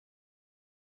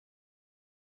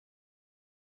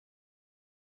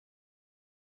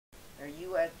Are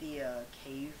you at the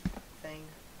cave thing?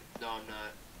 No, I'm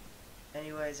not.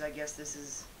 Anyways, I guess this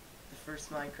is the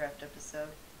first Minecraft episode.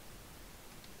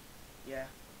 Yeah,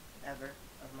 ever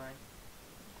of mine.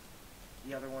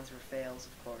 The other ones were fails,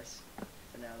 of course.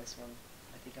 But now this one,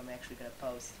 I think I'm actually gonna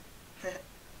post.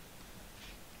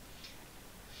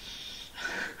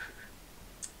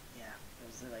 Yeah,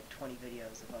 there's like 20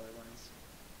 videos of other ones.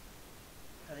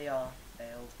 But they all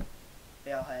failed.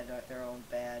 They all had their own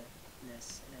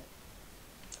badness in it.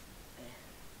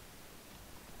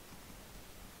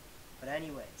 But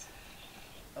anyways,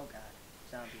 oh god,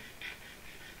 zombie.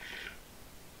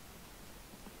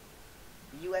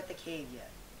 Are you at the cave yet?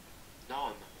 No,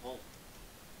 I'm home.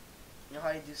 You know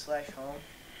how to do /home?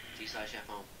 D/F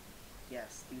home.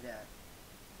 Yes, do that.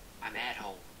 I'm at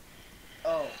home.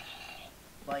 Oh,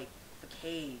 like the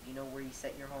cave, you know where you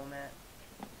set your home at?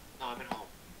 No, I'm at home.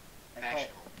 At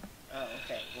Fashion home. home. Oh,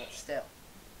 okay, well, still.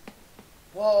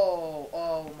 Whoa,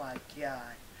 oh my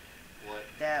god. What?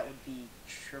 That would be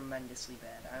tremendously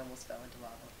bad. I almost fell into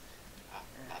lava.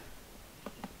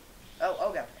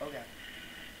 Oh god, oh god.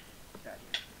 God,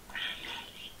 fucking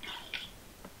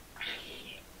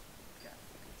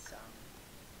zombie.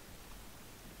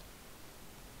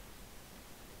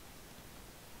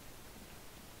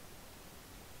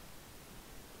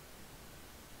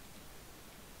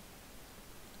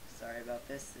 Sorry about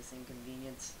this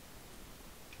inconvenience.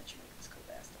 That should make this go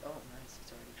faster. Oh, nice,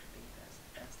 it's already being fast.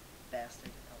 Faster.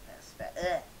 Oh,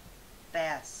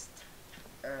 faster.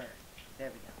 There we go.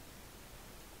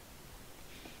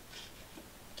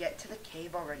 Get to the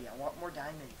cave already. I want more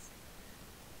diamonds.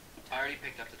 I already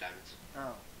picked up the diamonds.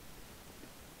 Oh.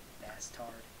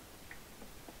 Bastard.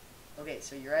 Okay,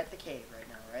 so you're at the cave right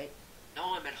now, right?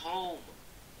 No, I'm at home.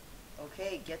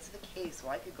 Okay, get to the cave so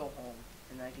I could go home,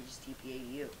 and then I could just TPA to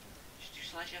you. Just do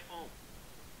 /F home.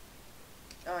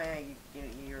 Oh yeah,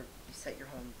 you set your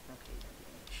home. Okay,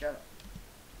 shut up.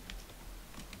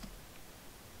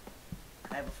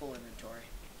 I have a full inventory.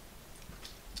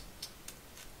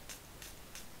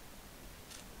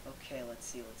 Okay, let's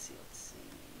see.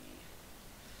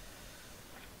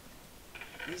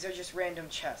 These are just random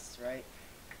chests, right?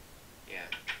 Yeah,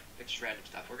 it's just random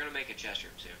stuff. We're gonna make a chest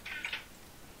room soon.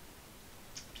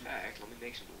 In fact, let me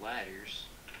make some ladders.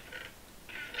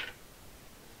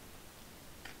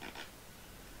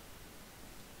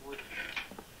 Wood.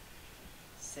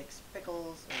 6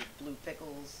 pickles, or blue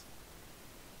pickles.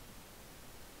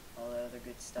 All that other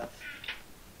good stuff.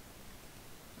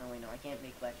 Oh wait, no, I can't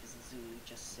make latches and zoo,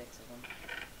 just 6 of them.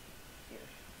 Here.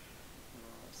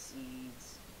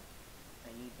 Seeds. I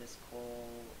need this coal.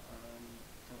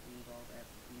 Don't need all that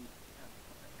wheat.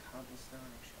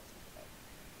 Cobblestone. Actually, I'll take that.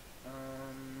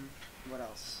 What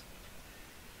else?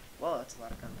 Well, that's a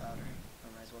lot of gunpowder. I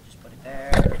might as well just put it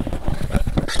there.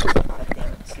 God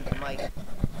damn it, stupid Mike.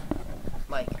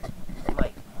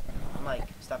 Mike,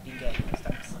 stop being gay.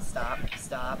 Stop.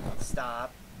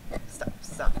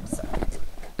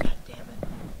 God damn it.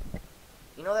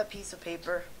 You know that piece of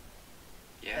paper?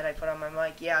 Yeah. That I put on my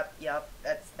mic? Yep,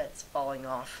 that's falling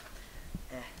off.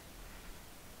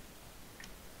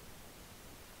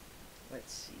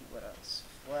 Let's see, what else?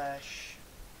 Flesh.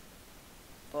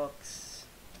 Books.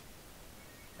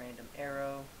 Random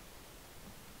arrow.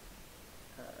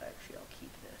 Actually, I'll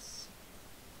keep this.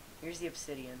 Here's the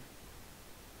obsidian.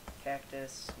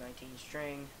 Cactus, 19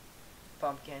 string.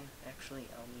 Pumpkin. Actually,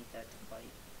 I'll need that to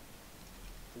fight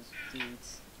those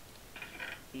dudes.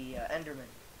 The Enderman.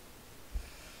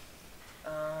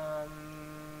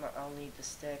 I'll need the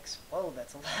sticks. Whoa,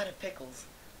 that's a lot of pickles.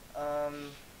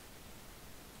 Some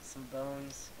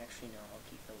bones. Actually, no, I'll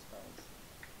keep those bones.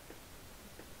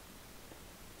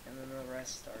 And then the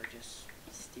rest are just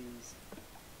stews.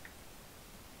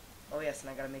 Oh yes, and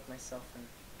I gotta make myself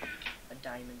a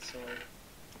diamond sword.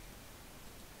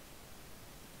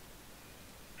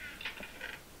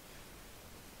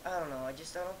 I don't know, I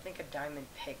don't think a diamond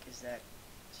pick is that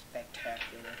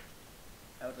spectacular.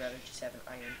 I would rather just have an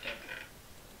iron pick.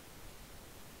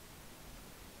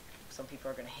 Some people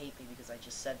are gonna hate me because I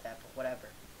just said that, but whatever.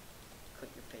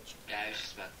 Quit your pitch. Yeah, I was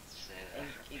just about to say that.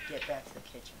 And get back to the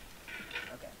kitchen.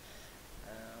 Okay.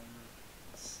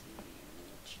 Let's see.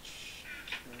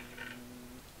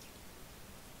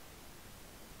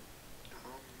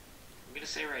 I'm gonna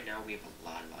say right now we have a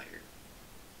lot of iron.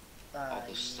 All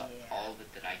the stuff, yeah. all of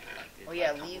it that I collected. Oh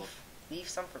yeah, like, leave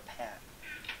some for Pat.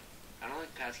 I don't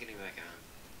think Pat's getting back on.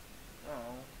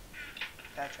 Oh,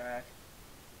 Patrick.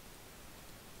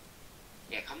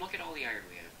 Yeah, come look at all the iron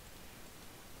we have.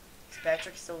 Is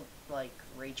Patrick still like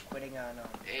rage quitting on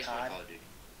It is COD? Call of Duty.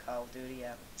 Call of Duty,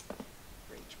 yeah.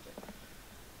 Rage quit.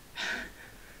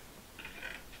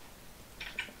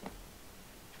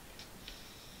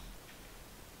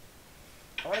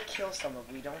 kill some of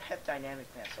them. We don't have dynamic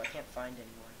maps, so I can't find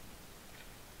anyone.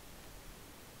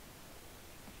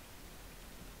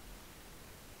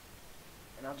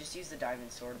 And I'll just use the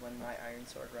diamond sword when my iron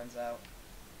sword runs out.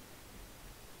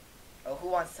 Oh, who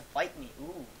wants to fight me?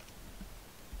 Ooh.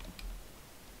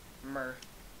 Mer.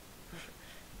 I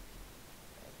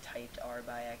typed R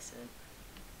by accident.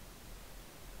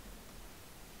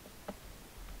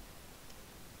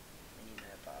 Mini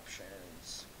map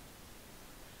options.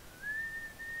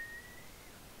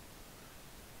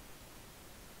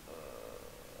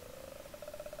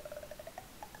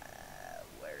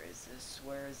 Where is this?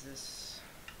 Where is this?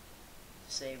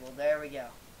 Disable. There we go.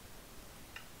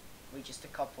 Wait just a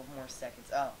couple more seconds.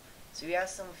 Oh. So you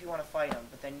ask them if you want to fight them,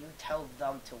 but then you tell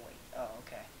them to wait. Oh,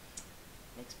 okay.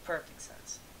 Makes perfect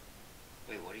sense.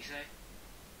 Wait, what did he say?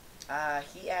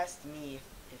 He asked me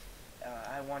if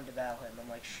I wanted to battle him. I'm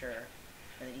like, sure.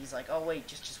 And then he's like, oh, wait,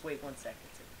 just wait 1 second.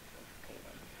 Okay,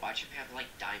 then. Watch him have, like,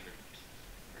 diamond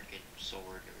freaking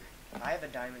sword or... I have a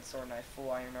diamond sword and I have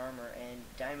full iron armor, and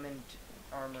diamond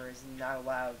armor is not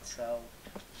allowed, so...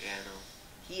 Yeah, I know.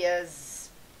 He has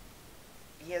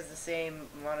the same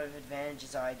amount of advantage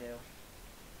as I do.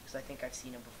 Because I think I've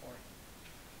seen him before.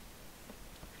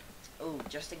 Ooh,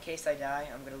 just in case I die,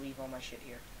 I'm gonna leave all my shit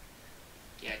here.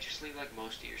 Yeah, just leave, like,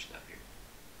 most of your stuff here.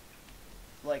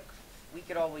 Like, we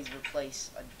could always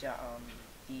replace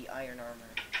the iron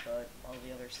armor, but all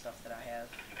the other stuff that I have,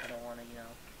 I don't want to, you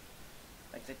know,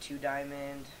 like the 2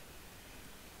 diamond.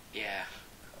 Yeah.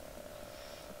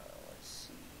 Let's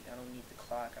see, I don't need the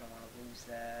clock, I don't want to lose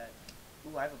that.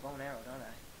 Ooh, I have a bow and arrow, don't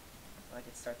I? I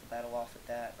could start the battle off with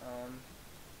that.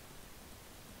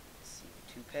 Let's see,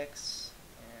 2 picks,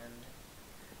 and,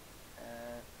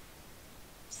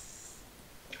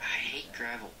 I hate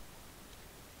gravel.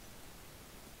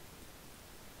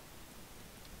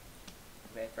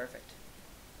 okay, perfect.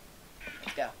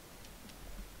 Let's go.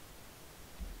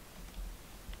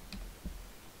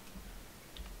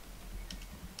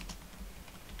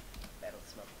 Battle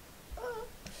smoke.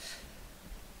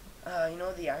 You know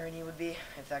what the irony would be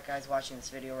if that guy's watching this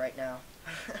video right now?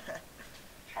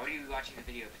 How are you watching the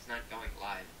video if it's not going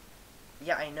live?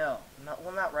 Yeah, I know.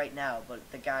 Not right now, but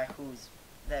the guy who's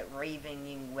that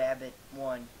raving wabbit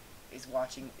one is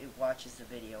watching. It watches the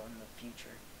video in the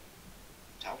future.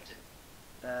 Talented.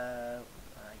 I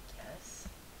guess.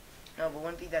 No, but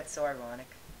wouldn't be that so ironic?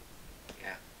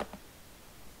 Yeah.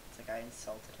 It's like I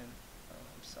insulted him. Oh,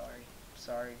 I'm sorry. I'm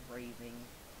sorry, raving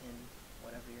in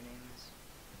whatever your name is.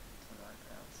 I don't know how to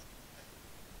pronounce.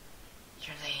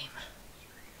 Your name.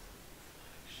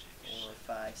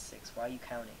 4, 5, 6. Why are you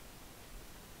counting?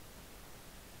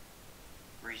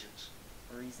 Reasons.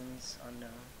 Reasons unknown.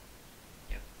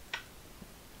 Yep.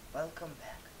 Welcome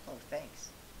back. Oh, thanks.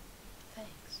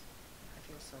 Thanks. I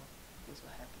feel so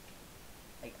happy.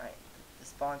 The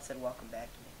spawn said welcome back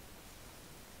to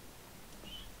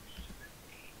me.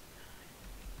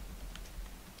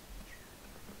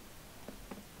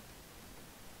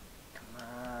 Come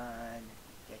on.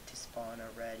 Get to spawn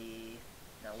already.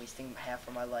 Not wasting half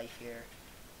of my life here.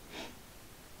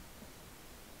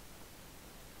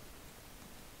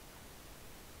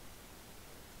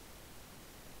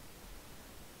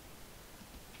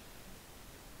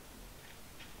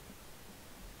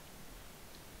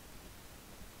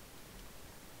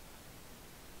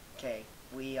 Okay,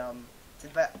 we,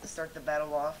 to start the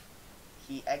battle off,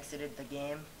 he exited the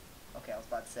game. Okay, I was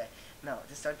about to say. No,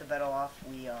 to start the battle off,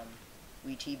 we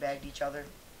teabagged each other,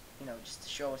 you know, just to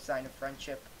show a sign of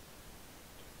friendship.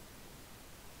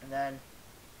 And then,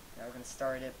 now we're gonna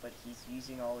start it, but he's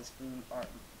using all his food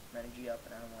energy up,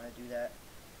 and I don't want to do that.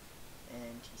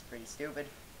 And he's pretty stupid.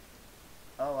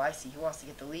 Oh, I see, he wants to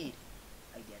get the lead.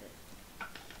 I get it.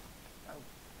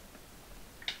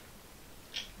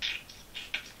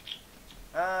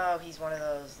 Oh, he's one of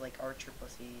those, like, archer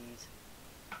pussies.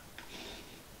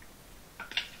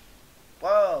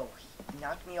 Whoa! He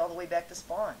knocked me all the way back to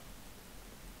spawn.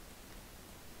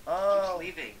 Oh.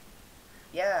 Keeps leaving.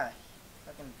 Yeah.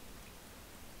 Fucking.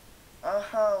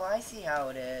 Oh, I see how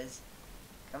it is.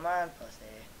 Come on, pussy.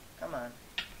 Come on.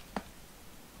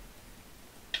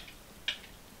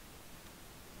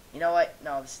 You know what?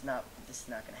 No, this is not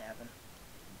gonna happen.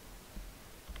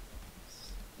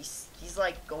 He's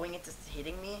like going into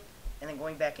hitting me and then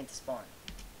going back into spawn.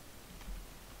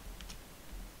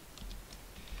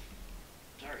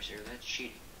 Sorry, sir, that's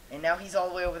cheating. And now he's all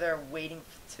the way over there waiting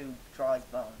to draw his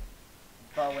bow.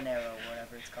 Bow and arrow,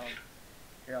 whatever it's called.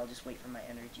 Here, I'll just wait for my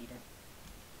energy to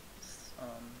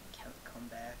come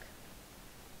back.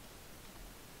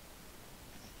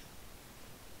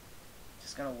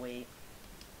 Just gonna wait.